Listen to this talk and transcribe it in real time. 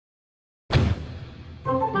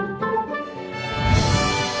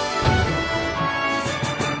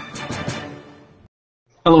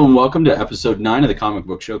Hello and welcome to episode 9 of the Comic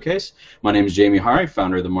Book Showcase. My name is Jamie Hari,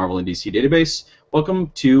 founder of the Marvel and DC Database.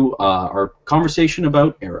 Welcome to our conversation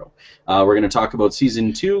about Arrow. We're going to talk about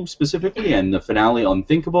Season 2 specifically and the finale,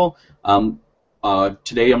 Unthinkable.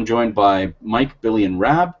 Today I'm joined by Mike, Billy, and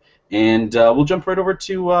Rab, and we'll jump right over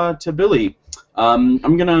to Billy. I'm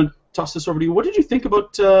going to toss this over to you. What did you think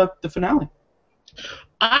about the finale?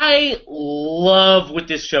 I love what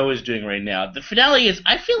this show is doing right now. The finale is,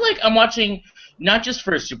 I feel like I'm watching not just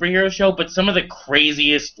for a superhero show, but some of the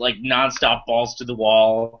craziest, like, nonstop balls to the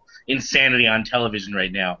wall insanity on television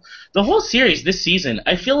right now. The whole series this season,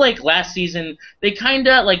 I feel like last season, they kind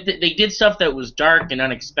of, like, they did stuff that was dark and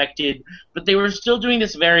unexpected, but they were still doing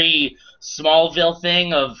this very Smallville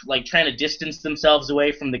thing of, like, trying to distance themselves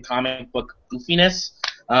away from the comic book goofiness.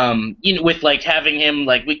 With like having him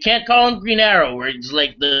like we can't call him Green Arrow, where it's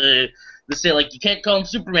like the say like you can't call him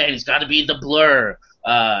Superman, he's got to be the Blur,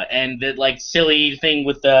 and the like silly thing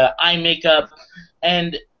with the eye makeup.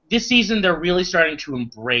 And this season they're really starting to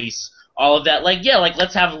embrace all of that. Like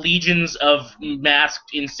let's have legions of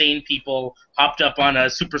masked insane people hopped up on a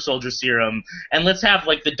super soldier serum, and let's have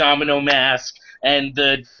like the Domino mask and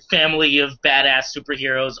the family of badass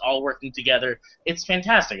superheroes all working together. It's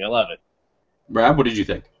fantastic. I love it. Rab, what did you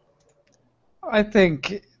think? I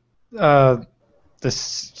think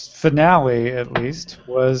this finale, at least,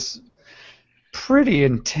 was pretty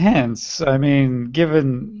intense. I mean,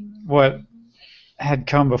 given what had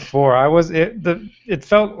come before, it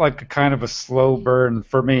felt like a kind of a slow burn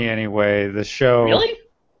for me, anyway. The show, really,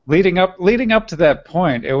 leading up to that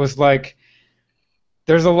point, it was like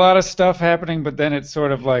there's a lot of stuff happening, but then it's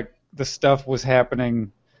sort of like the stuff was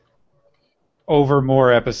happening over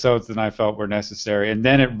more episodes than I felt were necessary, and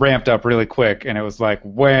then it ramped up really quick, and it was like,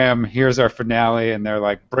 wham, here's our finale, and they're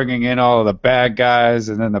like bringing in all of the bad guys,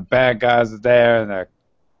 and then the bad guys are there, and they're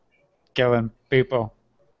killing people.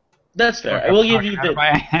 That's fair. I will give you the...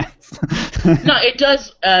 No, it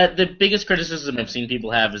does. The biggest criticism I've seen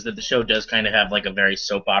people have is that the show does kind of have like a very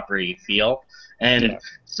soap opera-y feel, and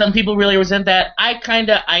some people really resent that.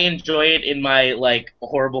 I enjoy it in my like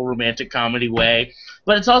horrible romantic comedy way,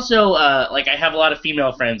 but it's also like I have a lot of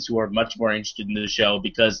female friends who are much more interested in the show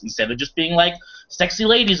because instead of just being like sexy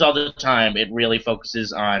ladies all the time, it really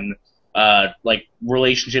focuses on like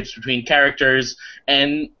relationships between characters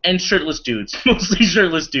and shirtless dudes, mostly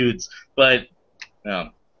shirtless dudes. But yeah,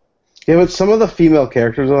 but some of the female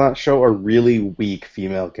characters on that show are really weak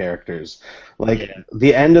female characters. Like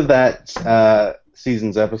the end of that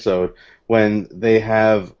season's episode, when they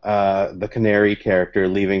have the Canary character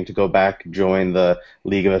leaving to go back and join the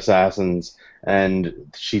League of Assassins,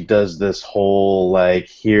 and she does this whole, like,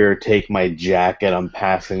 here, take my jacket, I'm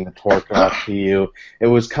passing the torch off to you. It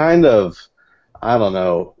was kind of, I don't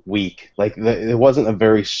know, weak. Like, it wasn't a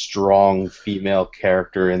very strong female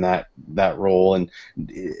character in that role, and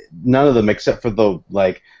none of them, except for the,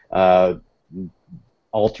 like,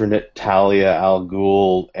 alternate Talia al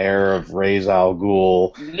Ghul, heir of Ra's al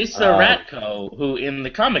Ghul. Lisa Ratko, who in the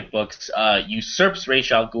comic books usurps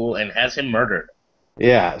Ra's al Ghul and has him murdered.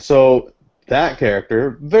 Yeah, so that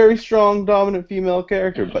character, very strong, dominant female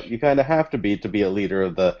character, but you kind of have to be a leader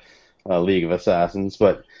of the League of Assassins.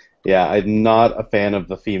 But yeah, I'm not a fan of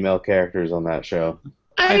the female characters on that show.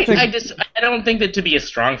 I don't think that to be a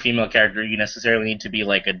strong female character, you necessarily need to be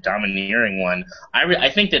like a domineering one. I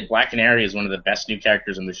think that Black Canary is one of the best new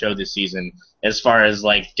characters on the show this season, as far as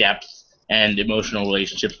like depth and emotional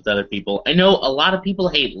relationships with other people. I know a lot of people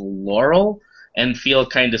hate Laurel and feel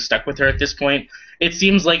kind of stuck with her at this point. It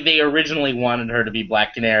seems like they originally wanted her to be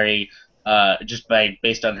Black Canary, just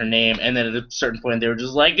based on her name, and then at a certain point they were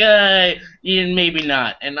just like, maybe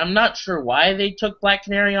not. And I'm not sure why they took Black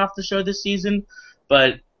Canary off the show this season.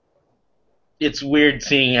 But it's weird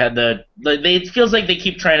seeing how it feels like they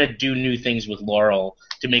keep trying to do new things with Laurel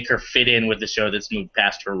to make her fit in with the show that's moved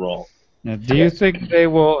past her role. Now, do you think they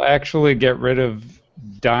will actually get rid of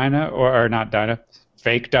Dinah, or not Dinah,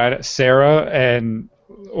 fake Dinah, Sarah,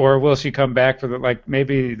 or will she come back for like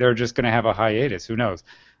maybe they're just going to have a hiatus? Who knows?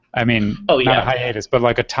 I mean, not a hiatus, but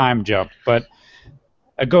like a time jump. But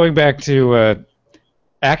going back to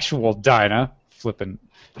actual Dinah, flippin'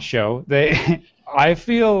 show, I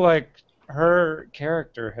feel like her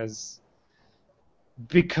character has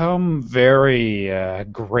become very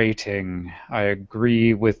grating. I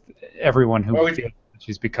agree with everyone who feels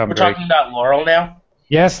she's become We're talking about Laurel now?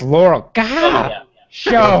 Yes, Laurel. God!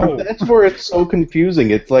 Show! That's where it's so confusing.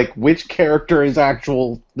 It's like, which character is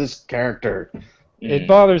this character? It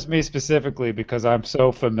bothers me specifically because I'm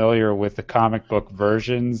so familiar with the comic book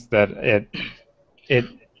versions that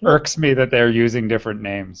irks me that they're using different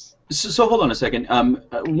names. So hold on a second.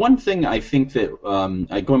 One thing I think that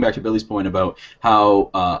going back to Billy's point about how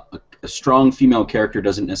a strong female character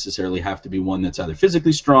doesn't necessarily have to be one that's either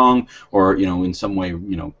physically strong or in some way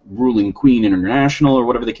ruling queen international or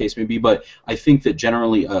whatever the case may be. But I think that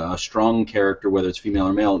generally a strong character, whether it's female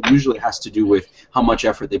or male, usually has to do with how much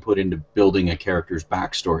effort they put into building a character's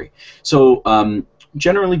backstory. So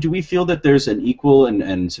generally, do we feel that there's an equal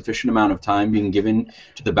and sufficient amount of time being given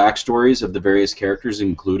to the backstories of the various characters,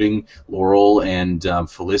 including Laurel and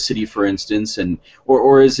Felicity, for instance,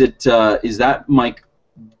 or is that, Mike,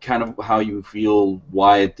 kind of how you feel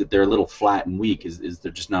why they're a little flat and weak? Is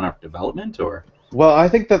there just not enough development, or? Well, I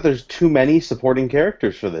think that there's too many supporting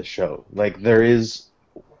characters for this show. Like, there is,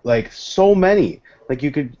 so many. Like,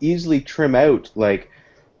 you could easily trim out,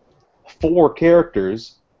 4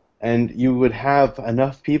 characters, and you would have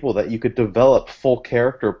enough people that you could develop full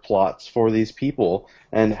character plots for these people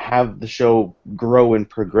and have the show grow and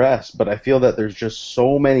progress. But I feel that there's just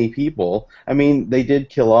so many people. I mean, they did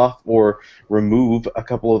kill off or remove a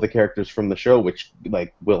couple of the characters from the show, which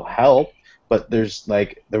will help. But there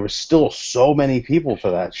was still so many people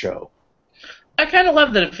for that show. I kind of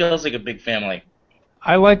love that it feels like a big family.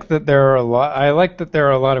 I like that there are a lot. I like that there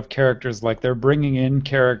are a lot of characters. Like, they're bringing in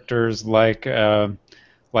characters like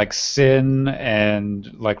Sin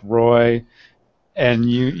and like Roy,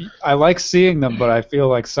 and I like seeing them, but I feel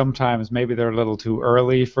like sometimes maybe they're a little too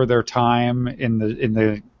early for their time in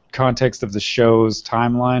the context of the show's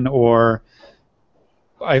timeline. Or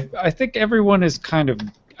I think everyone is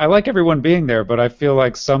I like everyone being there, but I feel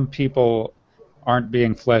like some people aren't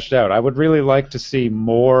being fleshed out. I would really like to see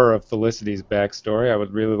more of Felicity's backstory. I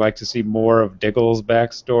would really like to see more of Diggle's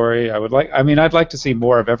backstory. I'd like to see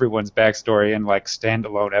more of everyone's backstory in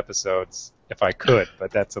standalone episodes if I could, but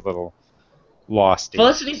that's a little lost.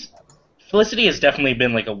 Felicity has definitely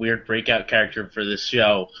been a weird breakout character for this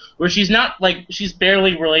show, where she's not she's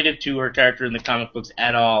barely related to her character in the comic books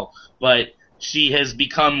at all, but she has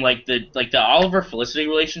become the Oliver Felicity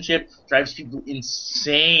relationship drives people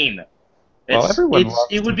insane.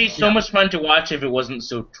 It would be so much fun to watch if it wasn't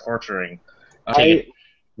so torturing. I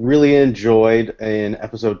really enjoyed in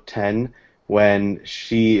episode 10 when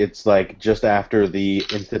it's just after the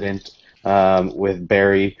incident with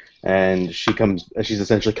Barry, and she's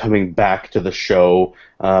essentially coming back to the show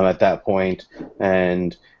at that point,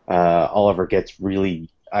 and Oliver gets really,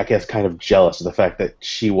 I guess, kind of jealous of the fact that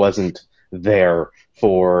she wasn't there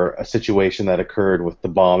for a situation that occurred with the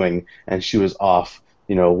bombing, and she was off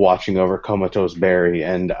watching over comatose Barry.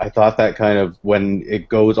 And I thought that kind of, when it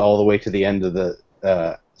goes all the way to the end of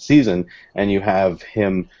the season, and you have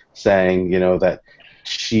him saying, that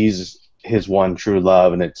she's his one true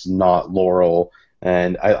love, and it's not Laurel,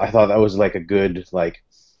 and I thought that was a good,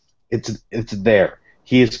 it's there.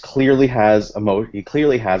 He clearly has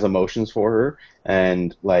emotions for her,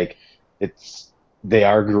 and they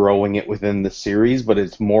are growing it within the series, but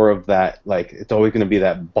it's more of that, it's always going to be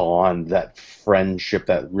that bond, that friendship,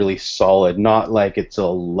 that really solid, not it's a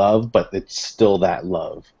love, but it's still that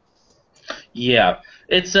love. Yeah,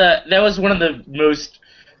 it's that was one of the most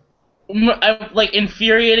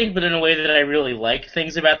infuriating, but in a way that I really like,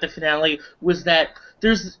 things about the finale, was that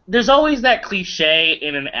there's always that cliche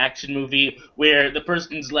in an action movie where the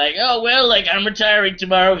person's like, oh, well, I'm retiring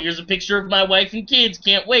tomorrow, here's a picture of my wife and kids,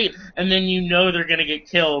 can't wait, and then they're gonna get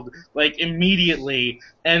killed, immediately.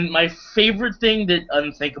 And my favorite thing that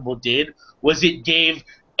Unthinkable did was it gave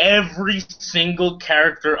every single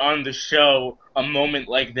character on the show a moment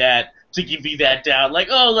like that, to give you that doubt,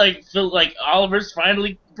 Oliver's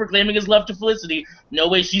finally proclaiming his love to Felicity. No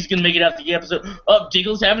way she's gonna make it out the episode. Oh,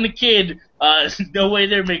 Diggle's having a kid. No way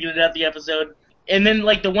they're making it out the episode. And then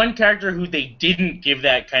the one character who they didn't give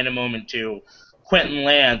that kind of moment to, Quentin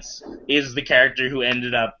Lance, is the character who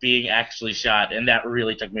ended up being actually shot, and that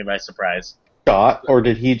really took me by surprise. Shot, or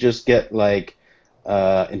did he just get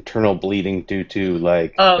internal bleeding due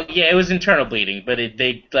to Oh yeah, it was internal bleeding, but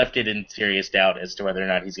they left it in serious doubt as to whether or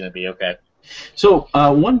not he's going to be okay. So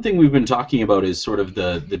one thing we've been talking about is sort of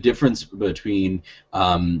the difference between,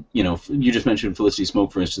 you just mentioned Felicity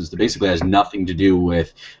Smoke, for instance, that basically has nothing to do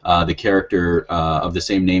with the character of the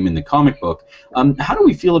same name in the comic book. How do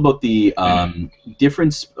we feel about the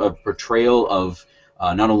difference of portrayal of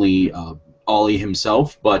not only Ollie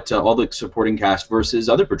himself, but all the supporting cast versus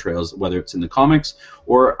other portrayals, whether it's in the comics,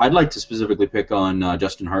 or I'd like to specifically pick on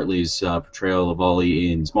Justin Hartley's portrayal of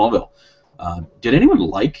Ollie in Smallville. Did anyone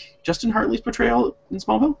like Justin Hartley's portrayal in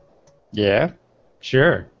Smallville? Yeah,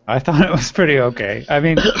 sure. I thought it was pretty okay. I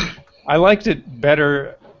mean, I liked it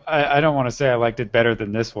better. I don't want to say I liked it better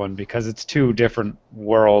than this one, because it's two different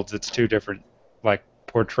worlds. It's two different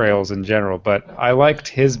portrayals in general, but I liked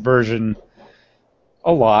his version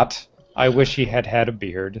a lot. I wish he had had a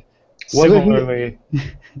beard. Similarly,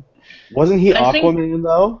 wasn't he I think- Aquaman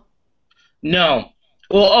though? No.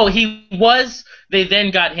 Well, he was. They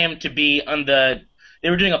then got him to be on the. They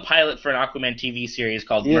were doing a pilot for an Aquaman TV series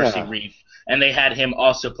called Mercy Reef, and they had him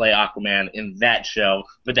also play Aquaman in that show,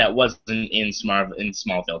 but that wasn't in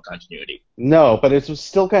Smallville continuity. No, but it was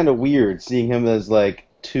still kind of weird seeing him as like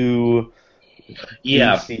two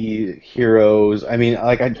DC heroes. I mean,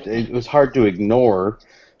 like it was hard to ignore,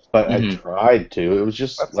 but I tried to. It was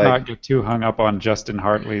just let's not get too hung up on Justin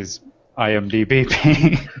Hartley's IMDb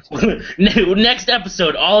page. Next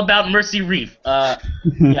episode, all about Mercy Reef. I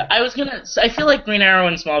feel like Green Arrow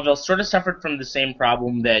and Smallville sort of suffered from the same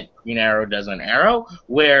problem that Green Arrow does on Arrow,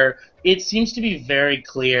 where it seems to be very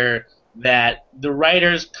clear that the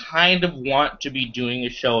writers kind of want to be doing a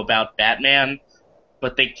show about Batman,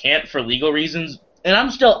 but they can't for legal reasons. And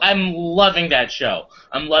I'm loving that show.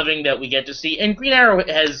 I'm loving that we get to see, and Green Arrow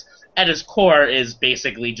has, at its core, is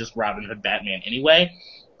basically just Robin Hood Batman anyway,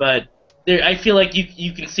 but I feel like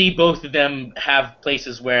you can see both of them have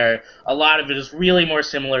places where a lot of it is really more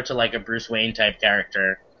similar to like a Bruce Wayne type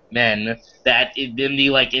character than that in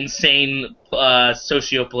the like insane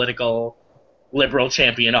socio-political liberal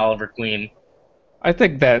champion Oliver Queen. I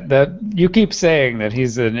think that you keep saying that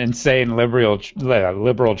he's an insane liberal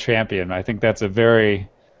champion. I think that's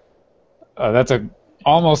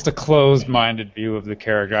almost a closed-minded view of the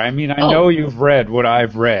character. I mean, I know you've read what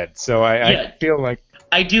I've read, so I feel like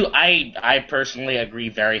I do. I personally agree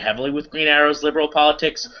very heavily with Green Arrow's liberal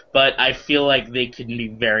politics, but I feel like they can be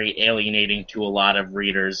very alienating to a lot of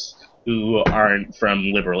readers who aren't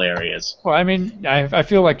from liberal areas. Well, I mean, I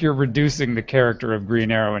feel like you're reducing the character of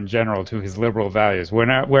Green Arrow in general to his liberal values.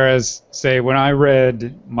 Whereas, say, when I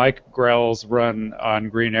read Mike Grell's run on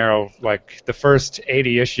Green Arrow, like the first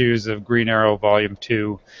 80 issues of Green Arrow Volume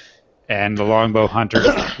 2 and The Longbow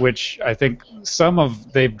Hunters, which I think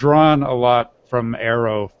they've drawn a lot from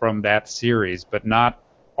Arrow from that series, but not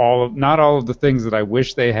all of the things that I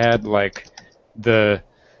wish they had, like the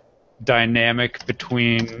dynamic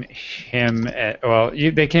between him and,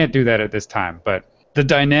 they can't do that at this time, but the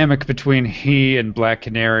dynamic between he and Black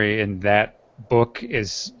Canary in that book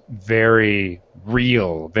is very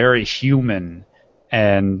real, very human,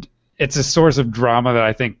 and it's a source of drama that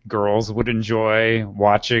I think girls would enjoy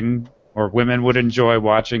watching, or women would enjoy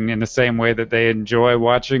watching in the same way that they enjoy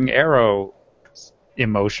watching Arrow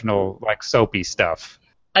emotional, like soapy stuff.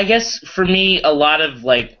 I guess for me, a lot of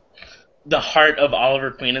like the heart of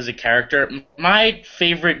Oliver Queen as a character, my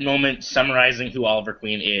favorite moment summarizing who Oliver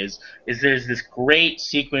Queen is there's this great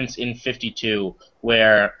sequence in 52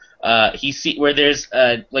 where where there's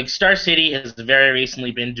like Star City has very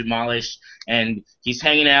recently been demolished, and he's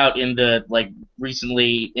hanging out in the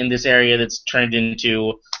recently in this area that's turned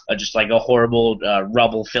into just like a horrible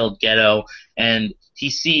rubble-filled ghetto, and he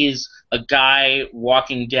sees a guy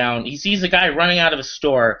running out of a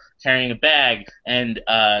store carrying a bag, and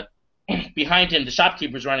behind him the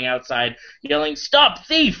shopkeeper's running outside yelling, "Stop,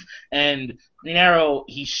 thief!" And Green Arrow,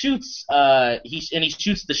 he shoots the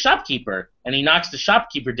shopkeeper, and he knocks the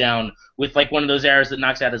shopkeeper down with like one of those arrows that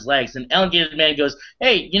knocks out his legs. And Elongated Man goes,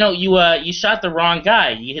 "Hey, you shot the wrong guy.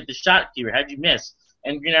 You hit the shopkeeper. How'd you miss?"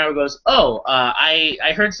 And Green Arrow goes,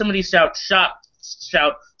 I heard somebody shout,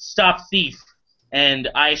 "Stop, thief!" And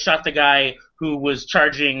I shot the guy who was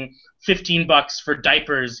charging $15 for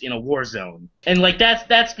diapers in a war zone." And like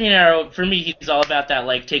that's Green Arrow. For me, he's all about that,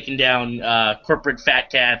 like taking down corporate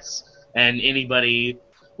fat cats and anybody.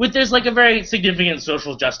 There's like a very significant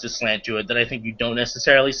social justice slant to it that I think you don't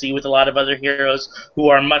necessarily see with a lot of other heroes who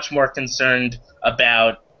are much more concerned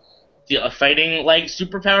about fighting like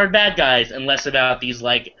superpowered bad guys and less about these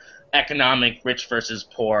like economic rich versus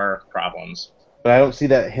poor problems. But I don't see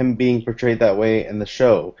that him being portrayed that way in the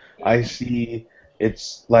show. I see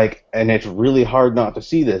it's like, and it's really hard not to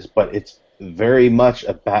see this, but it's very much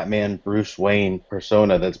a Batman Bruce Wayne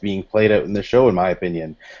persona that's being played out in the show, in my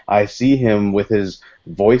opinion. I see him with his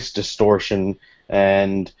voice distortion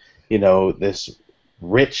and, this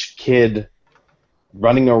rich kid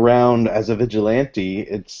running around as a vigilante.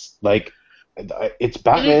 It's like, it's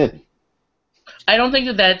Batman. I don't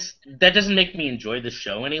think that doesn't make me enjoy the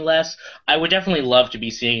show any less. I would definitely love to be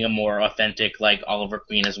seeing a more authentic, like Oliver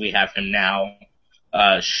Queen as we have him now,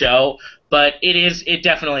 show, but it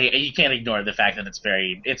definitely, you can't ignore the fact that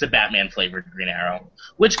it's a Batman flavored Green Arrow,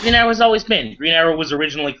 which Green Arrow has always been. Green Arrow was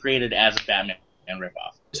originally created as a Batman and rip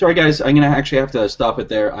off. Sorry, guys, I'm going to actually have to stop it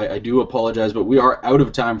there. I do apologize, but we are out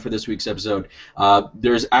of time for this week's episode.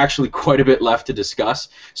 There's actually quite a bit left to discuss,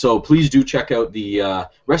 so please do check out the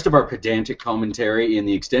rest of our pedantic commentary in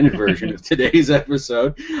the extended version of today's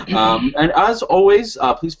episode. And as always,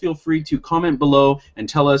 please feel free to comment below and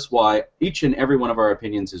tell us why each and every one of our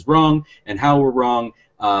opinions is wrong and how we're wrong.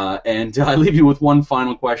 And I leave you with one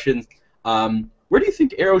final question. Where do you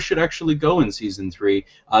think Arrow should actually go in Season 3?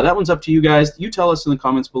 That one's up to you guys. You tell us in the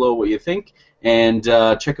comments below what you think, and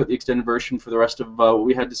check out the extended version for the rest of what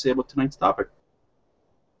we had to say about tonight's topic.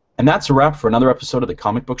 And that's a wrap for another episode of the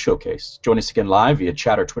Comic Book Showcase. Join us again live via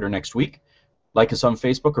chat or Twitter next week. Like us on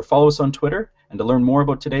Facebook or follow us on Twitter. And to learn more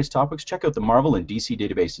about today's topics, check out the Marvel and DC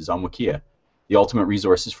databases on Wikia, the ultimate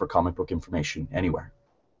resources for comic book information anywhere.